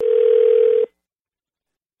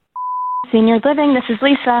Senior Living. This is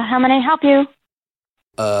Lisa. How may I help you?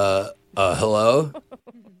 Hello?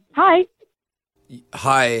 Hi,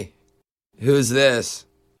 Hi. Who's this?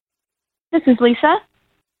 this is Lisa.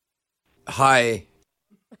 Hi.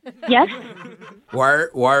 Yes? Why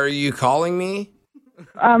are you calling me?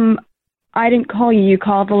 I didn't call you. You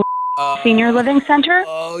called the Senior Living Center?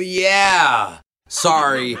 Oh, yeah.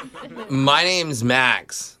 Sorry. My name's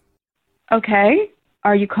Max. Okay.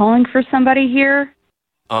 Are you calling for somebody here?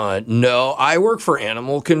 No, I work for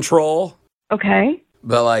animal control, Okay.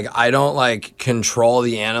 but I don't control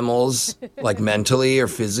the animals mentally or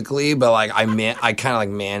physically, but I kind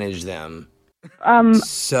of manage them.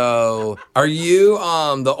 So, are you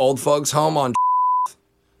the old folks home on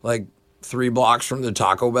 3 blocks from the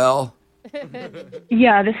Taco Bell?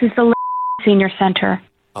 Yeah, this is the Senior Center.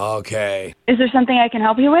 Okay. Is there something I can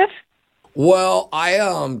help you with? Well, I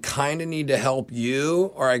kind of need to help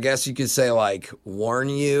you, or I guess you could say warn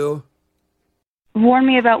you. Warn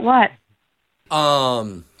me about what?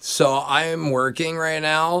 So I am working right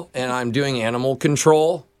now and I'm doing animal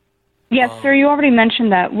control. Yes, sir, you already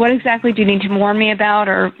mentioned that. What exactly do you need to warn me about,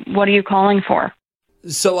 or what are you calling for?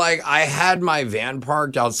 So I had my van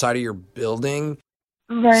parked outside of your building.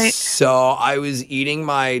 Right. So I was eating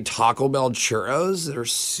my Taco Bell churros. They're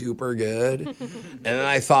super good. And then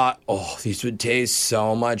I thought, oh, these would taste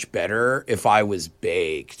so much better if I was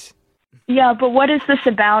baked. Yeah, but what is this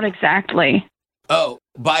about exactly? Oh,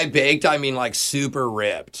 by baked, I mean super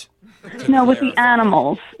ripped. No, with the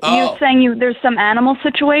animals. Oh. You're saying there's some animal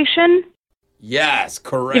situation? Yes,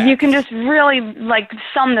 correct. If you can just really,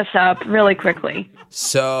 sum this up really quickly.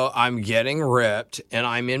 So I'm getting ripped and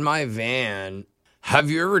I'm in my van.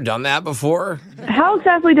 Have you ever done that before? How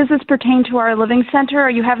exactly does this pertain to our living center?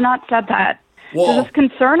 You have not said that. Well, Does this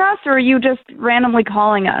concern us, or are you just randomly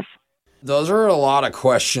calling us? those are a lot of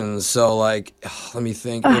questions. So let me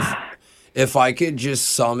think. If I could just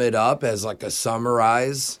sum it up as a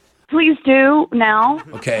summarize. Please do now.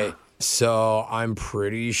 Okay, so I'm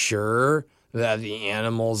pretty sure that the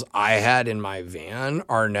animals I had in my van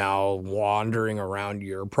are now wandering around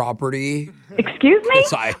your property. Excuse me?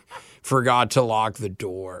 So I forgot to lock the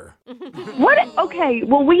door. What? Okay,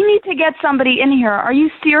 well, we need to get somebody in here. Are you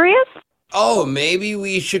serious? Oh, maybe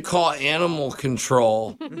we should call animal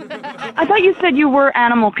control. I thought you said you were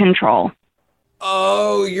animal control.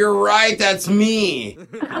 Oh, you're right. That's me.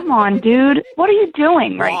 Come on, dude. What are you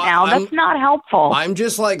doing right now? That's not helpful. I'm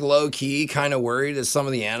just low key kind of worried that some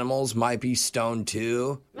of the animals might be stoned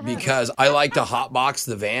too, because I like to hotbox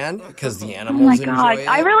the van because the animals Oh my God, enjoy it.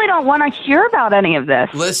 I really don't want to hear about any of this.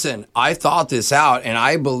 Listen, I thought this out and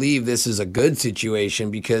I believe this is a good situation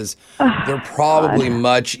because they're probably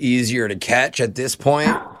much easier to catch at this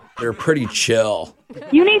point. They're pretty chill.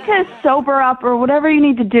 You need to sober up or whatever you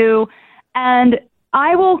need to do, and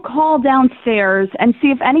I will call downstairs and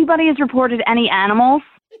see if anybody has reported any animals.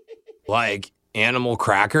 Like animal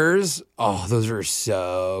crackers? Oh, those are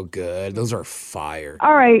so good. Those are fire.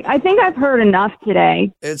 All right, I think I've heard enough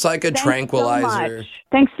today. It's like a Thanks tranquilizer. So much.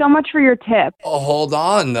 Thanks so much for your tip. Oh, hold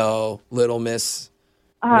on, though, little miss.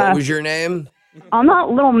 What was your name? I'm not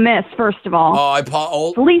Little Miss, first of all.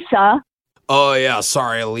 Oh, Lisa. Oh, yeah,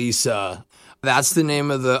 sorry, Lisa. That's the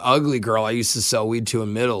name of the ugly girl I used to sell weed to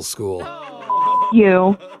in middle school.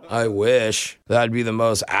 You. I wish. That'd be the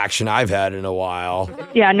most action I've had in a while.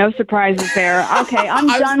 Yeah, no surprises there. Okay, I'm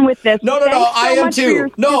done with this. No, Thanks so I am much for too. your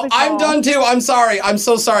No, stupid I'm call. done too. I'm sorry. I'm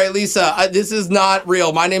so sorry, Lisa. This is not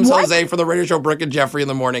real. My name's What? Jose from the radio show Brooke and Jeffrey in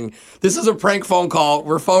the Morning. This is a prank phone call.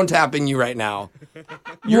 We're phone tapping you right now.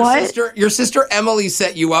 What? Your sister Emily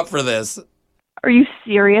set you up for this. Are you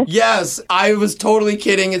serious? Yes, I was totally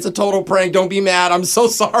kidding. It's a total prank. Don't be mad. I'm so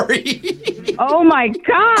sorry. Oh my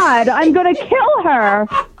God, I'm going to kill her.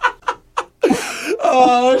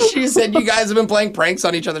 Oh, she said you guys have been playing pranks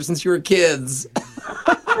on each other since you were kids.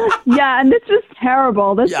 Yeah, and this was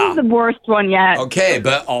terrible. This is the worst one yet. Okay,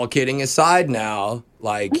 but all kidding aside now,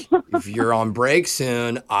 if you're on break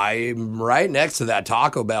soon, I'm right next to that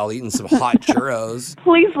Taco Bell eating some hot churros.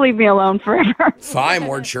 Please leave me alone forever. Fine,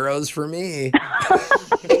 more churros for me.